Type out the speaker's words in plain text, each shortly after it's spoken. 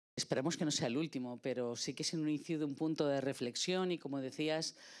esperemos que no sea el último, pero sí que es un inicio de un punto de reflexión y, como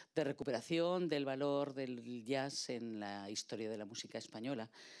decías, de recuperación del valor del jazz en la historia de la música española.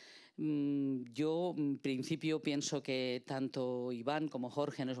 Yo, en principio, pienso que tanto Iván como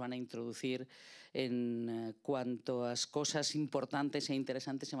Jorge nos van a introducir en cuantas cosas importantes e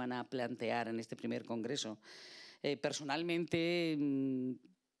interesantes se van a plantear en este primer congreso. Personalmente,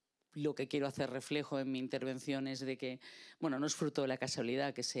 lo que quiero hacer reflejo en mi intervención es de que, bueno, no es fruto de la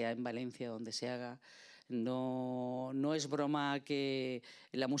casualidad que sea en Valencia donde se haga. No es broma que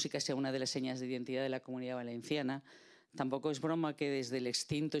la música sea una de las señas de identidad de la Comunidad Valenciana. Tampoco es broma que desde el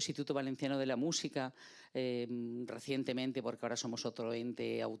extinto Instituto Valenciano de la Música, recientemente, porque ahora somos otro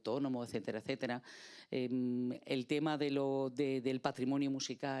ente autónomo, etcétera, etcétera, el tema del patrimonio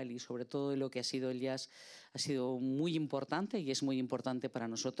musical y sobre todo de lo que ha sido el jazz ha sido muy importante y es muy importante para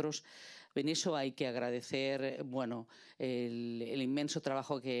nosotros. En eso hay que agradecer, bueno, el inmenso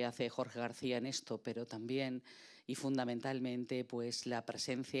trabajo que hace Jorge García en esto, pero también y fundamentalmente pues la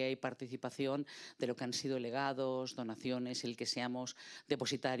presencia y participación de lo que han sido legados, donaciones, el que seamos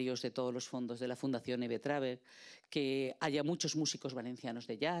depositarios de todos los fondos de la Fundación Eve Traver, que haya muchos músicos valencianos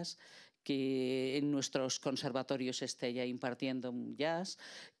de jazz, que en nuestros conservatorios se esté ya impartiendo jazz,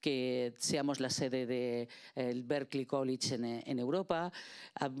 que seamos la sede del Berklee College en Europa.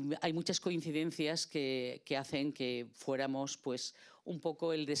 Hay muchas coincidencias que hacen que fuéramos pues un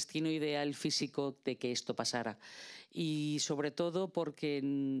poco el destino ideal físico de que esto pasara. Y sobre todo porque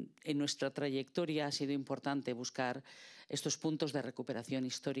en nuestra trayectoria ha sido importante buscar estos puntos de recuperación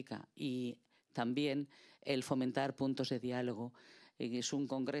histórica y también el fomentar puntos de diálogo. Es un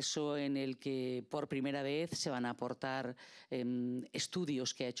congreso en el que por primera vez se van a aportar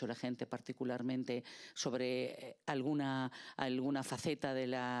estudios que ha hecho la gente particularmente sobre alguna faceta de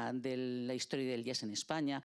la historia del jazz en España.